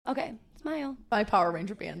Okay, smile. My Power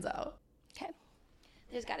Ranger band's out. Okay.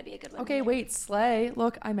 There's got to be a good one. Okay, wait, slay.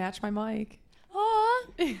 Look, I matched my mic. Aw.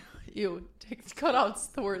 Cut out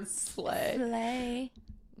the word slay. Slay.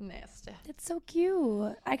 Nasty. That's so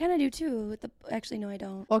cute. I kind of do too. Actually, no, I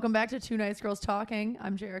don't. Welcome back to Two Nice Girls Talking.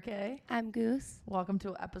 I'm JRK. I'm Goose. Welcome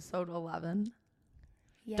to episode 11.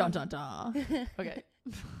 Yeah. Dun dun dun. Okay.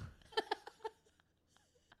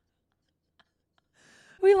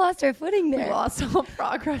 We lost our footing there. We lost all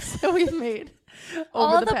progress that we've made.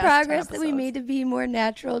 All over the past progress 10 that we episodes. made to be more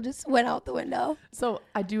natural just went out the window. So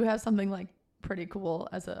I do have something like pretty cool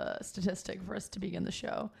as a statistic for us to begin the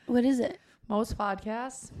show. What is it? Most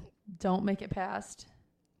podcasts don't make it past.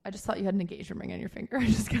 I just thought you had an engagement ring on your finger. I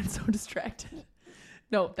just got so distracted.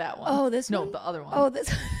 No, that one. Oh, this no, one? the other one. Oh,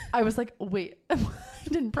 this. I was like, wait, I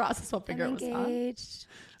didn't process what finger I'm it was on. engaged.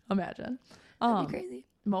 Imagine. That'd be crazy.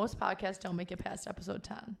 Most podcasts don't make it past episode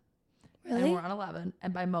 10. Really? And we're on 11.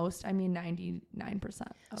 And by most, I mean 99%.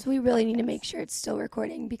 So we really need to make sure it's still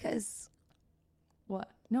recording because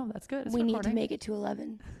What? No, that's good. It's we need recording. to make it to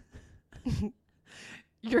 11.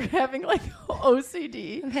 You're having like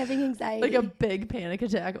OCD. I'm having anxiety. Like a big panic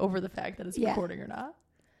attack over the fact that it's Yeah. recording or not.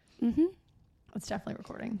 Mm-hmm. It's definitely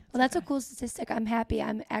recording. Well, that's a cool statistic. I'm happy.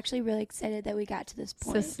 I'm actually really excited that we got to this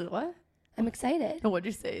point. What? I'm excited. No, what'd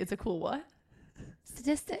you say? It's a cool what?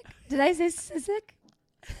 Statistic. Did I say statistic?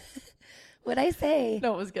 What'd I say?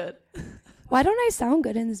 No, it was good. Why don't I sound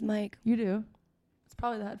good in this mic? You do. It's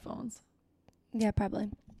probably the headphones. Yeah, probably.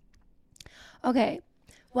 Okay.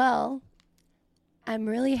 Well, I'm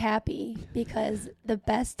really happy because the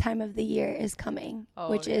best time of the year is coming,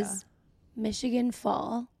 which is Michigan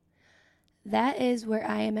fall. That is where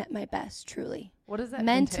I am at my best, truly. What does that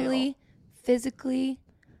Mentally, entail? physically,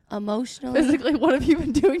 emotionally. Physically, what have you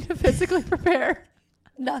been doing to physically prepare?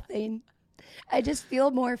 Nothing. I just feel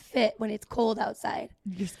more fit when it's cold outside.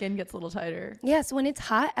 Your skin gets a little tighter. Yes, when it's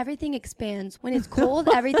hot, everything expands. When it's cold,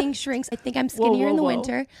 everything shrinks. I think I'm skinnier in the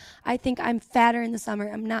winter. I think I'm fatter in the summer.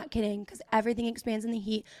 I'm not kidding, because everything expands in the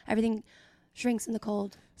heat. Everything shrinks in the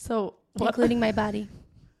cold, So, what? including my body.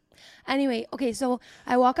 Anyway, okay, so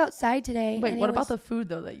I walk outside today. Wait, and what it about was- the food,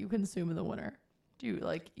 though, that you consume in the winter? Do you,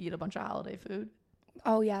 like, eat a bunch of holiday food?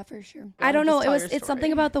 Oh, yeah, for sure. Go I don't ahead, know. just tell your It's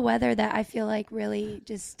something story. about the weather that I feel like really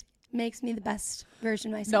just makes me the best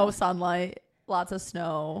version of myself. No sunlight, lots of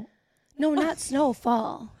snow. No, not snow,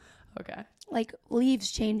 fall. Okay. Like leaves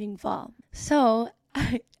changing fall. So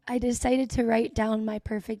I decided to write down my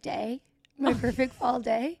perfect day, my perfect fall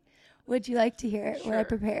day. Would you like to hear it? What I Sure.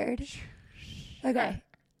 prepared? Okay.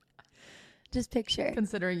 Just picture.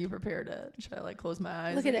 Considering you prepared it, should I, like, close my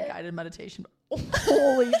eyes? Look like at a it. guided meditation. Oh,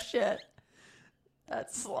 holy shit.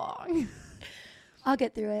 That's long. I'll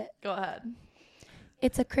get through it. Go ahead.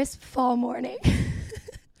 It's a crisp fall morning.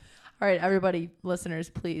 All right, everybody, listeners,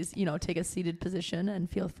 please, take a seated position and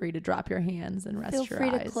feel free to drop your hands and rest Feel your free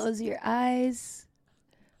eyes. to close your eyes.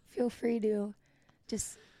 Feel free to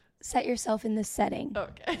just set yourself in this setting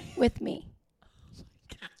Okay. with me.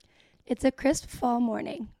 It's a crisp fall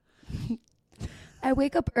morning. I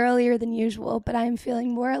wake up earlier than usual, but I am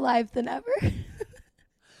feeling more alive than ever.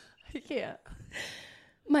 I can't.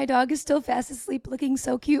 My dog is still fast asleep, looking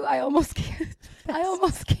so cute. I almost can't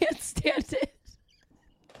stand it.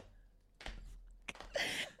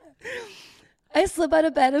 I slip out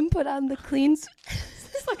of bed and put on the clean.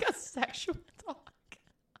 It's like a sexual talk.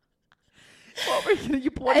 What do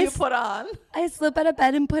you put on? I slip out of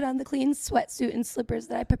bed and put on the clean sweatsuit and slippers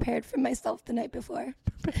that I prepared for myself the night before.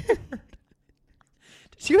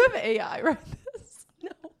 Did you have AI write this?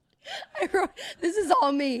 No, this is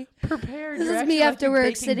all me. Prepared. This You're is actually me like after you're work,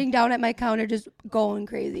 baking sitting down at my counter, just going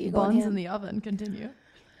crazy. Going buns ham. in the oven. Continue.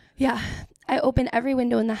 Yeah, I open every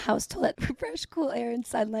window in the house to let fresh, cool air and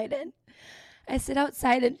sunlight in. I sit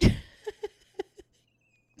outside and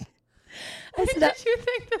Why did you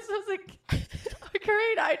think this was a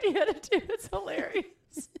great idea to do? It's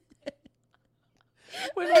hilarious.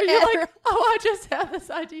 When were you like, I just have this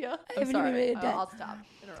idea? I'm haven't even sorry. made it done. I'll stop.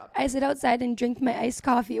 Interrupt. I sit outside and drink my iced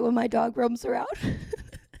coffee when my dog roams around.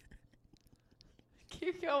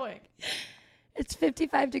 Keep going. It's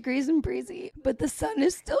 55 degrees and breezy, but the sun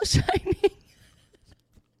is still shining.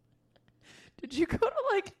 Did you go to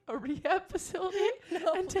like a rehab facility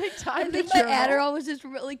and take time I think to my journal? Adderall was just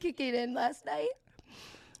really kicking in last night.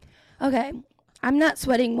 Okay, I'm not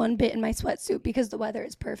sweating one bit in my sweatsuit because the weather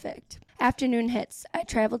is perfect. Afternoon hits. I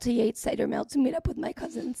travel to Yates Cider Mill to meet up with my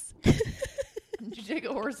cousins. Did you take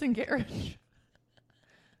a horse and carriage?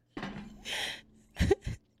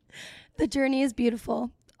 The journey is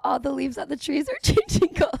beautiful. All the leaves on the trees are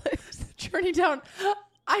changing colors. Journey down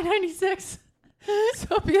I-96.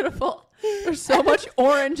 So beautiful. There's so much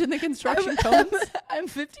orange in the construction cones. I'm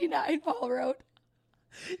 59 Hall Road.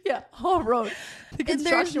 Yeah, Hall Road. The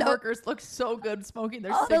construction workers look so good smoking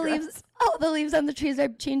their cigarettes. All the leaves on the trees are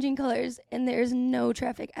changing colors, and there's no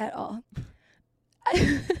traffic at all.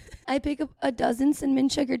 I pick up a dozen cinnamon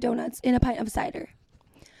sugar donuts in a pint of cider.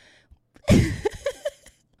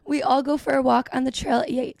 We all go for a walk on the trail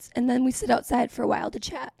at Yates, and then we sit outside for a while to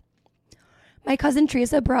chat. My cousin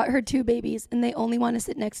Teresa brought her 2 babies, and they only want to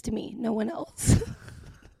sit next to me, no one else.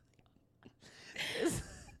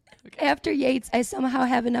 Okay. After Yates, I somehow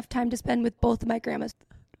have enough time to spend with both of my grandmas.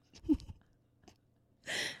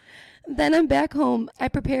 Then I'm back home. I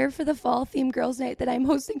prepare for the fall-themed girls' night that I'm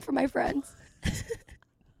hosting for my friends.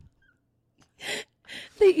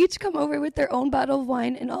 They each come over with their own bottle of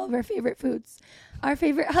wine and all of our favorite foods. Our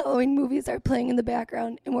favorite Halloween movies are playing in the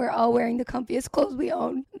background, and we're all wearing the comfiest clothes we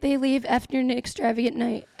own. They leave after an extravagant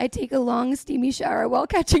night. I take a long, steamy shower while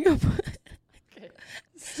catching up. Okay.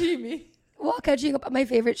 Steamy. While catching up on my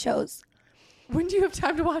favorite shows. When do you have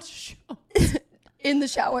time to watch a show? In the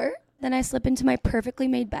shower. Then I slip into my perfectly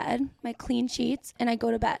made bed, my clean sheets, and I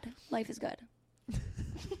go to bed. Life is good.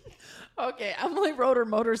 Okay, Emily rode her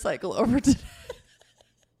motorcycle over today.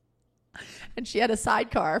 And she had a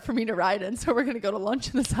sidecar for me to ride in, so we're going to go to lunch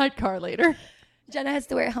in the sidecar later. Jenna has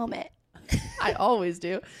to wear a helmet. I always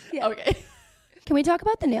do. Yeah. Okay. Can we talk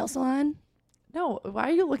about the nail salon? No, why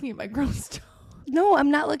are you looking at my gross toes? No,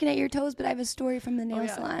 I'm not looking at your toes, but I have a story from the nail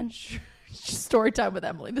salon. Sure. Story time with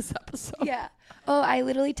Emily this episode. Yeah. Oh, I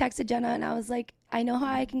literally texted Jenna and I was like, I know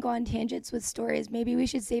how I can go on tangents with stories. Maybe we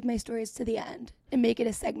should save my stories to the end and make it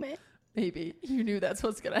a segment. Maybe. You knew that's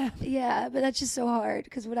what's going to happen. Yeah, but that's just so hard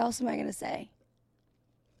because what else am I going to say?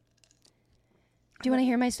 Do you want to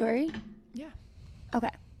hear my story? Yeah. Okay.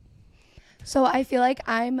 So I feel like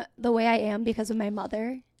I'm the way I am because of my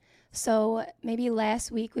mother. So maybe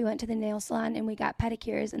last week we went to the nail salon and we got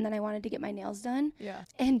pedicures and then I wanted to get my nails done. Yeah.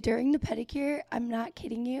 And during the pedicure, I'm not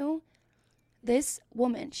kidding you, this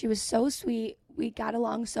woman, she was so sweet. We got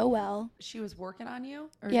along so well. She was working on you?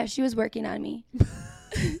 Yeah, she was working on me.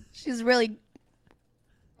 She was really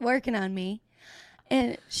working on me.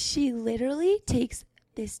 And she literally takes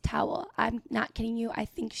this towel. I'm not kidding you. I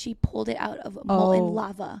think she pulled it out of molten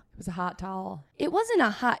lava. It was a hot towel. It wasn't a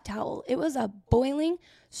hot towel. It was a boiling,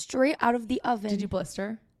 straight out of the oven. Did you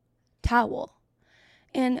blister? Towel.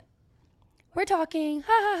 And we're talking, ha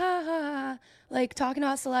ha ha ha, like talking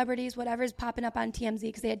about celebrities, whatever's popping up on TMZ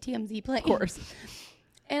because they had TMZ playing. Of course.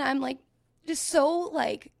 And I'm like, just so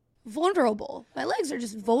like vulnerable. My legs are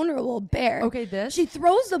just vulnerable, bare. Okay, this? She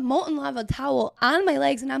throws the molten lava towel on my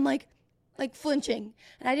legs and I'm like flinching.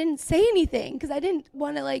 And I didn't say anything because I didn't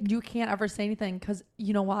want to like. You can't ever say anything because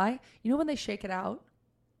you know why? You know when they shake it out?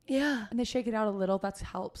 Yeah. And they shake it out a little, that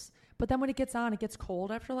helps. But then when it gets on, it gets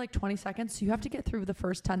cold after like 20 seconds. So you have to get through the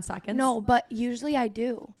first 10 seconds. No, but usually I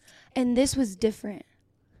do. And this was different.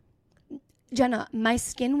 Jenna, my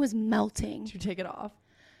skin was melting. Did you take it off?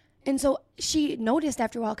 And so she noticed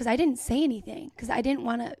after a while because I didn't say anything because I didn't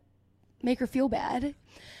want to make her feel bad.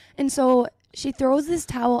 And so she throws this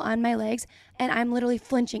towel on my legs and I'm literally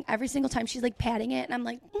flinching every single time. She's like patting it and I'm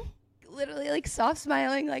like, literally like soft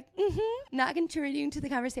smiling, like, not contributing to the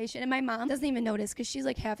conversation. And my mom doesn't even notice because she's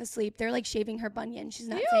like half asleep. They're like shaving her bunion. She's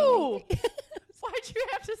not saying anything. Why'd you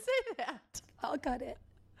have to say that? I'll cut it.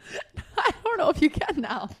 I don't know if you can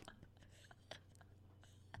now.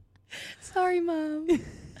 Sorry, Mom.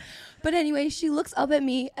 But anyway, she looks up at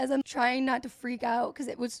me as I'm trying not to freak out because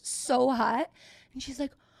it was so hot. And she's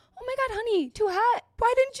like, oh my God, honey, too hot.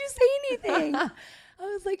 Why didn't you say anything? I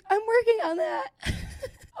was like, I'm working on that.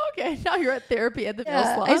 Okay, now you're at therapy at the nail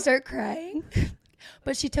salon. I start crying.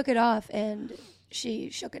 But she took it off and she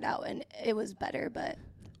shook it out and it was better. But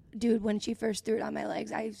dude, when she first threw it on my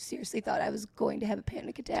legs, I seriously thought I was going to have a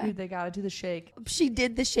panic attack. Dude, they gotta do the shake. She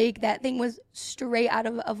did the shake. That thing was straight out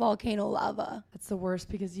of a volcano lava. That's the worst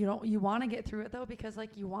because you want to get through it though because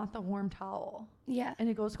like you want the warm towel. Yeah. And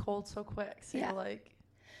it goes cold so quick. So yeah. You're like.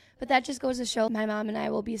 But that just goes to show my mom and I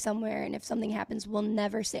will be somewhere and if something happens, we'll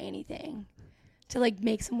never say anything to like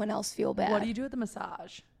make someone else feel bad. What do you do at the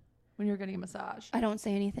massage when you're getting a massage? I don't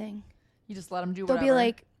say anything. You just let them do whatever. They'll be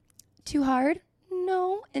like, too hard?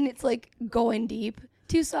 No. And it's like going deep.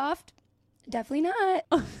 Too soft? Definitely not.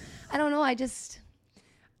 I don't know. I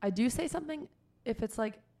do say something if it's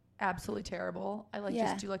like absolutely terrible. I like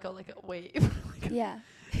just do like a wave. Yeah.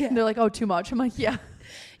 And they're like, oh, too much. I'm like, yeah.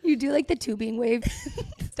 You do like the tubing wave.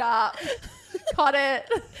 Stop. Cut it.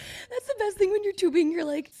 That's the best thing when you're tubing. You're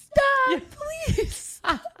like, stop, please.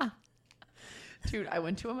 Dude, I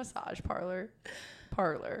went to a massage parlor,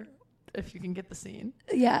 if you can get the scene.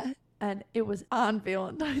 Yeah. And it was on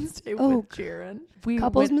Valentine's Day Oh, with Jaron.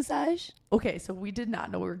 Couples massage? Okay, so we did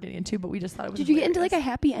not know what we were getting into, but we just thought it was Did you get into hilarious. like a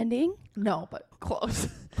happy ending? No, but close.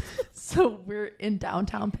 So we're in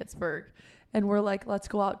downtown Pittsburgh, and we're like, let's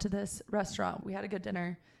go out to this restaurant. We had a good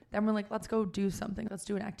dinner. Then we're like, let's go do something. Let's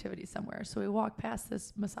do an activity somewhere. So we walk past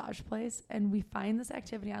this massage place, and we find this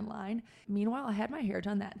activity online. Meanwhile, I had my hair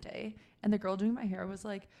done that day, and the girl doing my hair was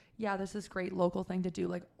like, yeah, there's this great local thing to do.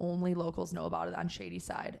 Like, only locals know about it on Shady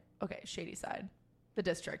Side. Okay, Shady Side. The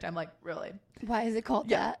district. I'm like, really? Why is it called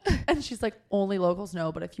Yeah. that? And she's like, only locals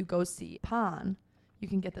know, but if you go see Pon, you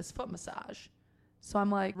can get this foot massage. So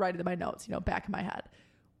I'm like, writing my notes, back in my head.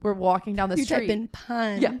 We're walking down the You street. type in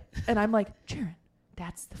pun. Yeah. And I'm like, Jaron,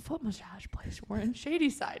 that's the foot massage place. We're in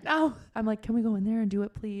Shady Side now. I'm like, can we go in there and do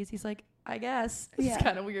it, please? He's like, I guess. Yeah. It's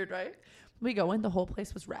kind of weird, right? We go in. The whole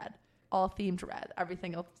place was red. All themed red.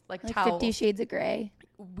 Everything else, like towels. 50 Shades of Grey.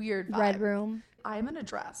 Weird vibe. Red room. I'm in a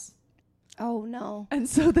dress. Oh, no. And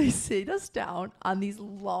so they sit us down on these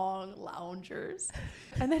long loungers.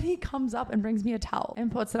 And then he comes up and brings me a towel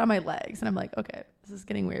and puts it on my legs. And I'm like, okay, this is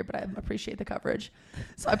getting weird, but I appreciate the coverage.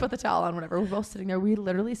 So I put the towel on, whatever. We're both sitting there. We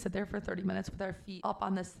literally sit there for 30 minutes with our feet up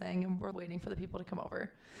on this thing, and we're waiting for the people to come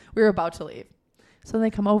over. We were about to leave. So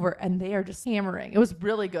they come over, and they are just hammering. It was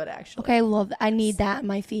really good, actually. Okay, I love that. I need that on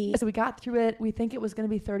my feet. So we got through it. We think it was going to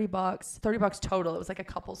be $30 total. It was like a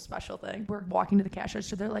couple's special thing. We're walking to the cash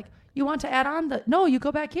register. They're like, you want to add on no, you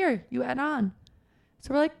go back here. You add on.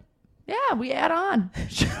 So we're like, yeah, we add on.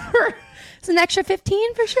 Sure. It's an extra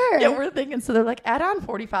 15 for sure. Yeah, we're thinking. So they're like, add on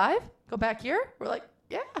 45. Go back here. We're like,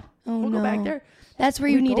 yeah, Oh, we'll go back there. That's where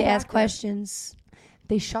We you need go to ask back there. questions.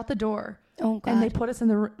 They shut the door. Oh, God. And they put us in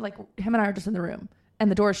the, like, him and I are just in the room. And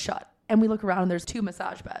the door's shut. And we look around and there's 2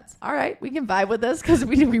 massage beds. All right, we can vibe with this because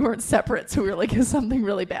we weren't separate. So we were like, if something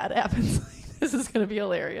really bad happens, this is going to be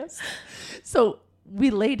hilarious. So we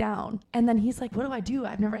lay down. And then he's like, what do I do?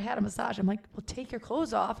 I've never had a massage. I'm like, well, take your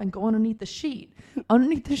clothes off and go underneath the sheet.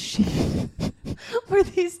 Underneath the sheet were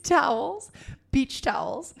these towels, beach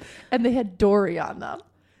towels. And they had Dory on them.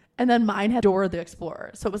 And then mine had Dora the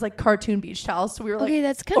Explorer. So it was like cartoon beach towels. So we were like, Okay,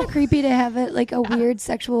 that's kind of creepy to have it like a weird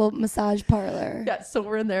sexual massage parlor. yeah, so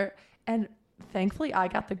we're in there. And thankfully, I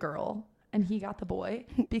got the girl and he got the boy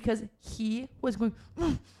because he was going,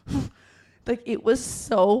 like, it was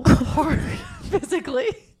so hard physically.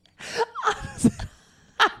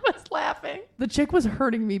 I was laughing. The chick was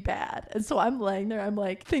hurting me bad. And so I'm laying there. I'm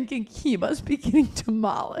like thinking he must be getting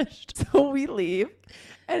demolished. So we leave.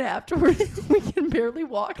 And afterwards, we can barely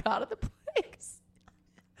walk out of the place.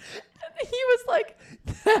 And he was like,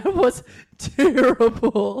 that was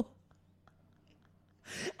terrible.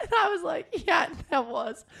 And I was like, yeah, that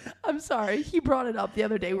was. I'm sorry. He brought it up the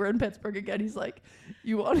other day. We're in Pittsburgh again. He's like,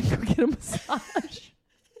 you want to go get a massage?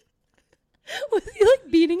 Was he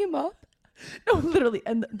like beating him up? No, literally.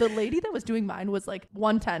 And the lady that was doing mine was like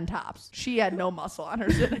 110 tops. She had no muscle on her.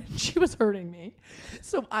 She was hurting me.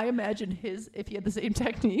 So I imagine if he had the same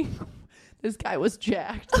technique, this guy was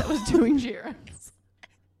jacked that was doing Jaron's.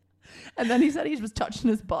 And then he said he was touching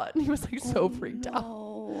his butt and he was like so freaked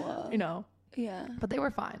out. Yeah. But they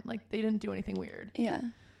were fine. Like, they didn't do anything weird. Yeah.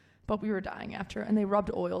 But we were dying after. And they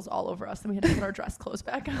rubbed oils all over us. And we had to put our dress clothes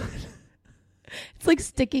back on. It's like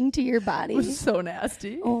sticking to your It body. was so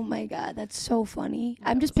nasty. Oh my God, that's so funny. Yeah,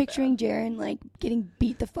 I'm just it was picturing Jaron like getting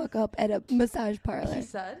beat the fuck up at a massage parlor. He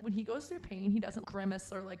said when he goes through pain, he doesn't grimace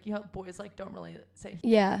or like, boys like don't really say.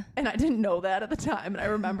 Yeah. And I didn't know that at the time. And I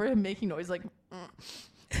remember him making noise like,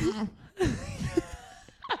 I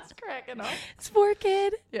was cracking up. It's for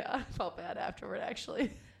kid. Yeah, I felt bad afterward,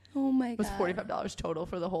 actually. Oh my It was God. $45 total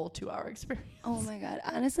for the whole 2-hour experience. Oh my God.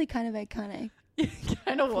 Honestly, kind of iconic. Yeah,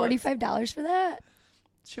 kind of was. $45 for that?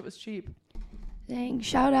 Shit was cheap. Dang.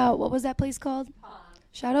 Shout out. What was that place called? Pon.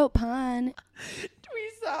 Shout out Pon.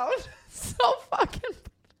 We sound so fucking.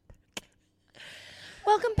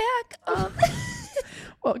 Welcome back.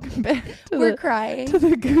 Welcome back to We're crying.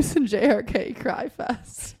 the Goose and JRK Cry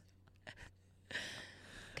Fest.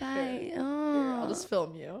 Guy. Here, Oh. I'll just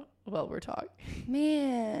film you while we're talking.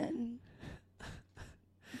 Man.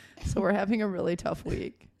 So we're having a really tough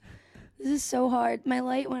week. This is so hard. My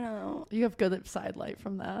light went out. You have good side light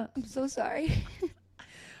from that. I'm so sorry.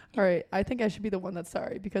 All right, I think I should be the one that's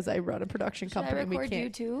sorry because I run a production Should I company. And record you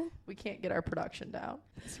too? we can't get our production down.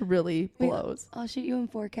 It's really blows. I'll shoot you in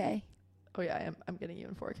 4K. Oh yeah, I'm getting you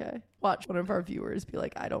in 4K. Watch one of our viewers be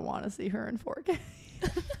like, I don't want to see her in 4K.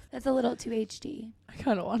 That's a little too HD. I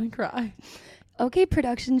kind of want to cry. Okay,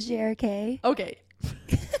 Productions JRK. Okay.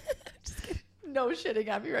 no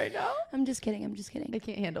shitting on me right now. I'm just kidding. I'm just kidding. I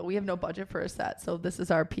can't handle. We have no budget for a set, so this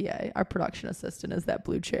is our PA. Our production assistant is that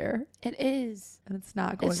blue chair, It is. and it's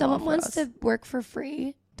not going. If someone well for wants us. to work for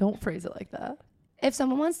free, Don't phrase it like that. if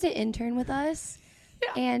someone wants to intern with us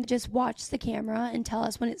Yeah. and just watch the camera and tell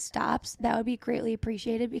us when it stops, that would be greatly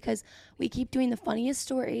appreciated because we keep doing the funniest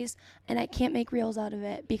stories and I can't make reels out of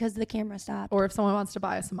it because the camera stopped. Or if someone wants to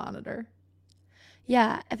buy us a monitor.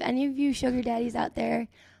 Yeah, if any of you sugar daddies out there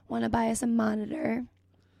want to buy us a monitor,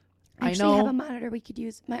 I I actually know- have a monitor we could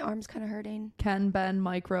use. My arm's kind of hurting. Ken, Ben,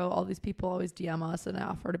 Micro, all these people always DM us and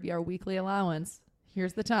offer to be our weekly allowance.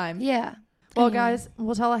 Here's the time. Yeah. Well, I mean- guys,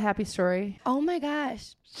 we'll tell a happy story. Oh my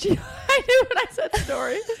gosh. I knew when I said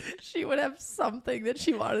story, she would have something that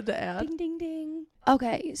she wanted to add. Ding, ding, ding.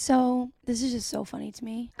 Okay, so this is just so funny to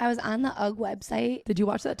me. I was on the UGG website. Did you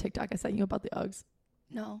watch that TikTok I sent you about the Uggs?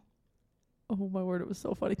 No. Oh my word, it was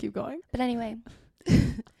so funny. Keep going. But anyway.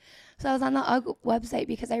 So I was on the UGG website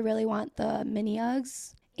because I really want the mini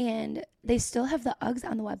Uggs. And they still have the Uggs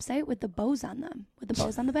on the website with the bows on them. With the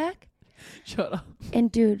bows on the back. Shut up.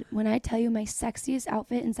 And dude, when I tell you my sexiest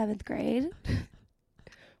outfit in 7th grade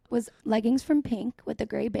was leggings from Pink with the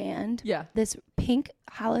gray band. Yeah. This pink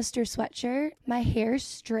Hollister sweatshirt. My hair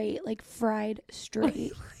straight, like fried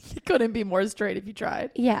straight. You couldn't be more straight if you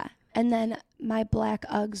tried. Yeah. And then my black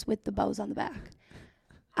Uggs with the bows on the back.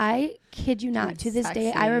 I kid you not, Dude, to this day,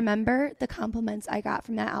 I sexy. remember the compliments I got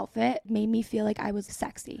from that outfit made me feel like I was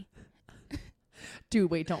sexy. Dude,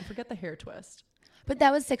 wait, don't forget the hair twist. But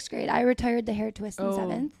that was 6th grade. I retired the hair twist in Oh.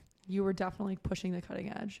 7th. You were definitely pushing the cutting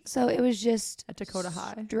edge So it was just at Dakota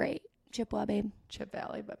High. straight. Chippewa, babe. Chip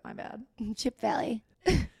Valley, but my bad. Chip Valley.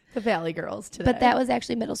 The Valley girls today. But that was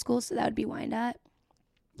actually middle school, so that would be Wyandotte.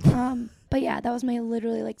 But yeah, that was my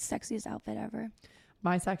literally like sexiest outfit ever.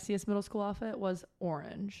 My sexiest middle school outfit was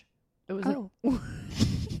orange. It was Oh.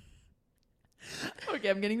 Okay,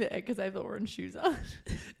 I'm getting the egg because I have the orange shoes on.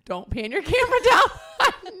 Don't pan your camera down.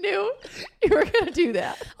 I knew you were gonna do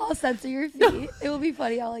that. I'll censor your feet. It will be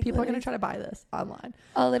funny. I'll like People are gonna literally- try to buy this online.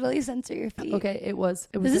 I'll literally censor your feet. Okay, it was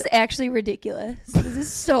This is actually ridiculous. This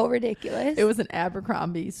is so ridiculous. it was an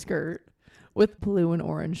Abercrombie skirt with blue and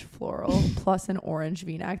orange floral plus an orange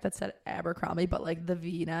V-neck that said Abercrombie, but like the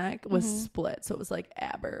V-neck was split, so it was like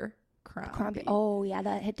Abercrombie. Oh yeah,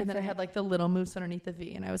 that hit And different. then I had like the little moose underneath the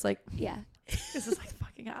V, and I was like, yeah, this is like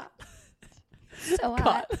fucking hot. so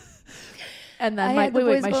hot. Cut. And then I my had the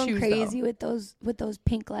wait, boys my going shoes crazy though. with those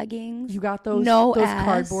pink leggings. You got those No those ass.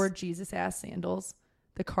 cardboard Jesus ass sandals,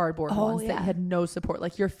 the cardboard Oh, ones that yeah. had no support.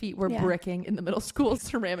 Like your feet were Yeah. bricking in the middle school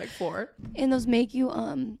ceramic floor. And those make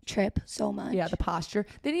you trip so much. Yeah, the posture.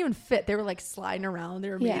 They didn't even fit. They were like sliding around. They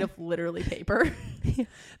were made Yeah. of literally paper.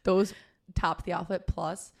 Those topped the outfit.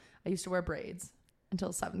 Plus, I used to wear braids until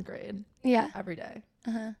 7th grade Yeah. every day.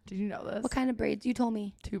 Uh-huh. Did you know this? What kind of braids? You told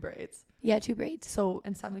me. 2 braids. Yeah, 2 braids. So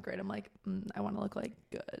in 7th grade, I'm like, I want to look like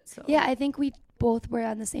good. So Yeah, I think we both were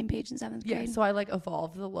on the same page in 7th yeah. grade. So I like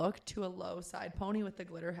evolved the look to a low side pony with the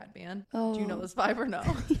glitter headband. Oh. Do you know this vibe or no?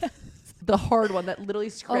 The hard one that literally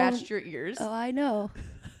scratched your ears. Oh, I know.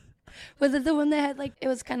 Was it the one that had like it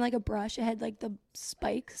was kind of like a brush? It had like the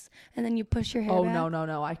spikes, and then you push your hair Oh back?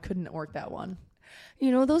 no! I couldn't work that one.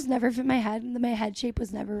 You know, those never fit my head. My head shape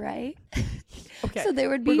was never right. Okay, So there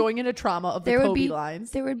would we're be going into trauma of the there would Kobe be lines.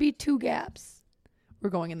 there would be 2 gaps. We're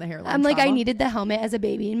going in the hairline. I'm like, I trauma. needed the helmet as a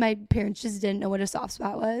baby, and my parents just didn't know what a soft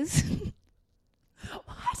spot was.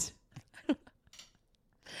 What?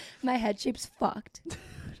 My head shape's fucked.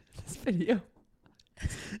 This video.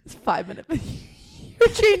 It's 5 minutes. You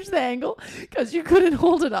changed the angle because you couldn't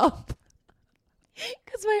hold it up.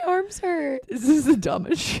 Because my arms hurt. This is the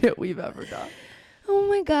dumbest shit we've ever done. Oh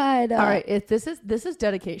my god. All right, if this is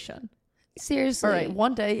dedication. Seriously. All right,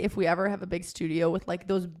 one day if we ever have a big studio with like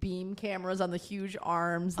those beam cameras on the huge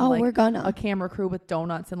arms, and Oh, like we're gonna. a camera crew with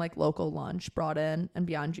donuts and like local lunch brought in and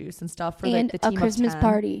Beyond Juice and stuff for And like the a team Christmas of 10,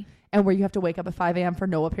 party. and where you have to wake up at 5 a.m. for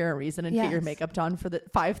no apparent reason and get your Yes. makeup done for the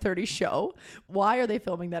 5:30 show. Why are they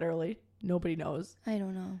filming that early? Nobody knows. I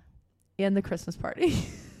don't know. And the Christmas party.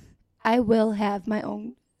 I will have my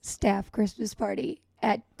own staff Christmas party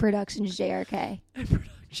at Productions JRK.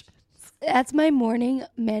 That's my morning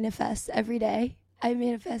manifest every day. I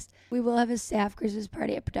manifest we will have a staff Christmas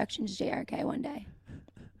party at Productions JRK one day.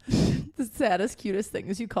 The saddest, cutest thing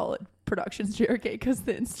is you call it Productions JRK because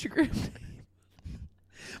the Instagram name.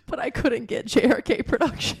 But I couldn't get JRK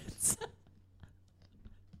Productions.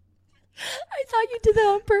 I thought you did that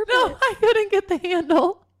on purpose. No, I couldn't get the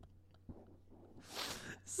handle.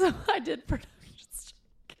 So I did Productions.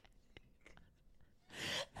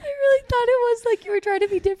 I really thought it was like you were trying to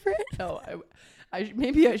be different. No,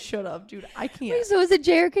 Maybe I should have, dude. I can't. Wait, so is it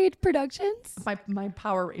JRK Productions? My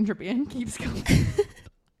Power Ranger band keeps going.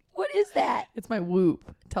 What is that? It's my Whoop.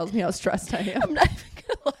 It tells me how stressed I am. I'm not even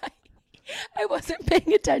gonna lie. I wasn't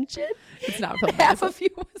paying attention. It's not. Half of you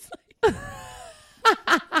was like,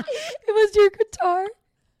 it was your guitar.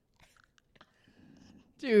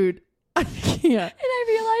 Dude, I can't. And I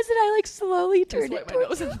realized that I like slowly turned it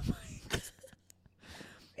towards you.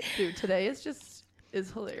 Dude, today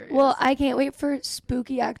is hilarious. Well, I can't wait for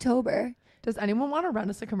spooky October. Does anyone want to rent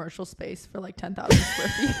us a commercial space for like 10,000 square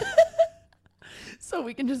feet? So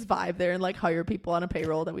we can just vibe there and like hire people on a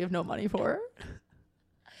payroll that we have no money for.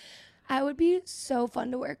 I would be so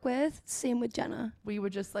fun to work with. Same with Jenna. We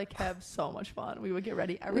would just like have so much fun. We would get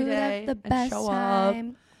ready every We would day have the and best show time.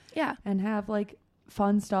 up Yeah. and have like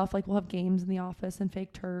fun stuff. Like we'll have games in the office and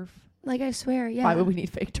fake turf. Like I swear, yeah. Why would we need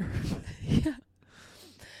fake turf? Yeah.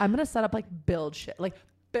 I'm gonna set up like build shit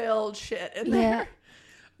in Yeah. there.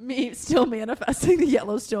 Me still manifesting the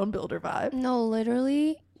Yellowstone builder vibe. No,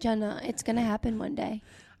 literally, Jenna, it's gonna happen one day.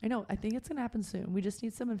 I know. I think it's gonna happen soon. We just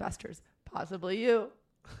need some investors, possibly you.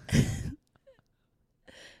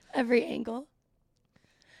 Every angle.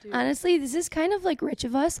 Dude. Honestly, this is kind of like rich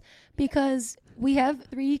of us because we have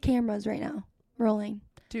 3 cameras right now rolling,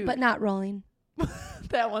 Dude, but not rolling.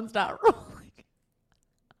 that one's not rolling.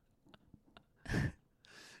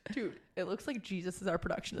 Dude, it looks like Jesus is our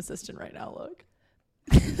production assistant right now. Look.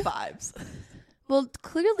 Vibes. Well,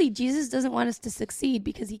 clearly Jesus doesn't want us to succeed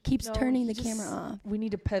because he keeps turning the camera off. We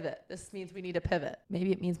need to pivot. This means we need to pivot.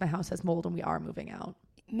 Maybe it means my house has mold and we are moving out.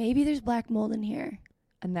 Maybe there's black mold in here.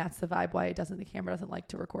 And that's the vibe why the camera doesn't like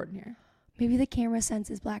to record in here. Maybe the camera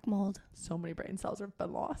senses black mold. So many brain cells have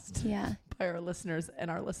been lost. Yeah. By our listeners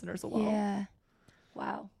and our listeners alone. Yeah.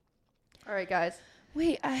 Wow. All right, guys.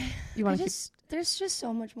 Wait, there's just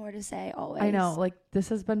so much more to say always. I know. Like, this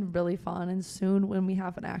has been really fun. And soon when we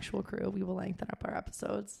have an actual crew, we will lengthen up our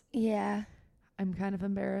episodes. Yeah. I'm kind of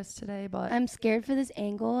embarrassed today, but I'm scared for this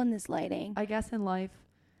angle and this lighting. I guess in life,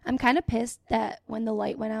 I'm kind of pissed that when the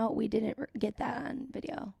light went out, we didn't get that on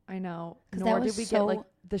video. I know. 'Cause Nor that was did we get like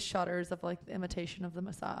the shutters of like the imitation of the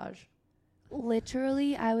massage.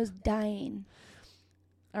 Literally, I was dying.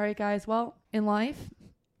 All right, guys. Well, in life,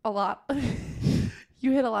 a lot.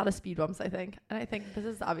 You hit a lot of speed bumps, I think. And I think this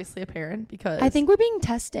is obviously apparent because I think we're being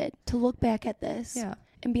tested to look back at this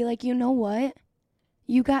and be like, you know what?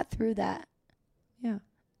 You got through that. Yeah.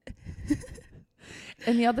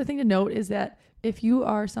 And the other thing to note is that if you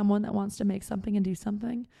are someone that wants to make something and do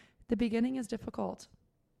something, the beginning is difficult.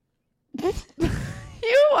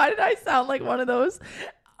 Why did I sound like one of those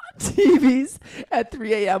TVs at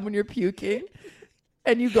 3 a.m. when you're puking?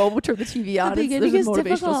 And you go turn the TV on. The beginning is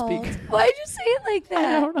motivational difficult. speak. Why'd you say it like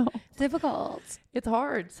that? I don't know. Difficult. It's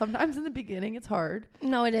hard. Sometimes in the beginning it's hard.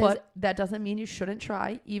 No, it is. But that doesn't mean you shouldn't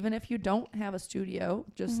try, even if you don't have a studio,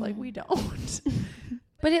 just like we don't.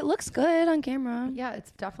 But it looks good on camera. Yeah, it's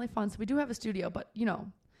definitely fun. So we do have a studio, but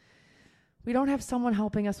we don't have someone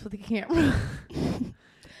helping us with the camera.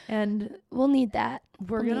 And we'll need that.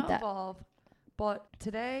 We're going to evolve. But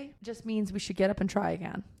today just means we should get up and try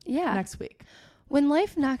again. Yeah. Next week. When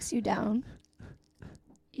life knocks you down,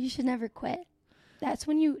 you should never quit. That's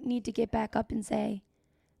when you need to get back up and say,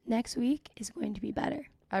 next week is going to be better.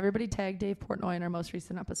 Everybody tag Dave Portnoy in our most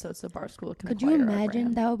recent episodes so Barstool can Could you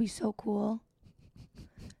imagine? That would be so cool.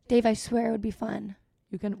 Dave, I swear it would be fun.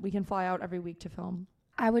 We can fly out every week to film.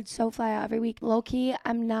 I would so fly out every week. Low key,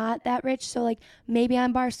 I'm not that rich, so like maybe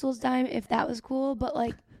on Barstool's dime if that was cool, but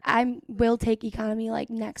like I will take economy like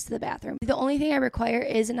next to the bathroom. The only thing I require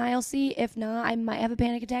is an ILC. If not, I might have a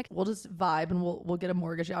panic attack. We'll just vibe and we'll get a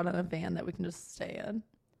mortgage out on a van that we can just stay in.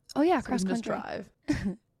 Oh yeah, so cross country. Just drive.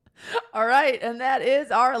 All right, and that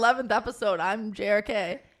is our 11th episode. I'm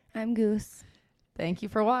JRK. I'm Goose. Thank you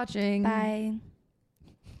for watching. Bye.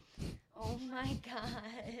 Oh my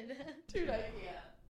god. Dude, I can't.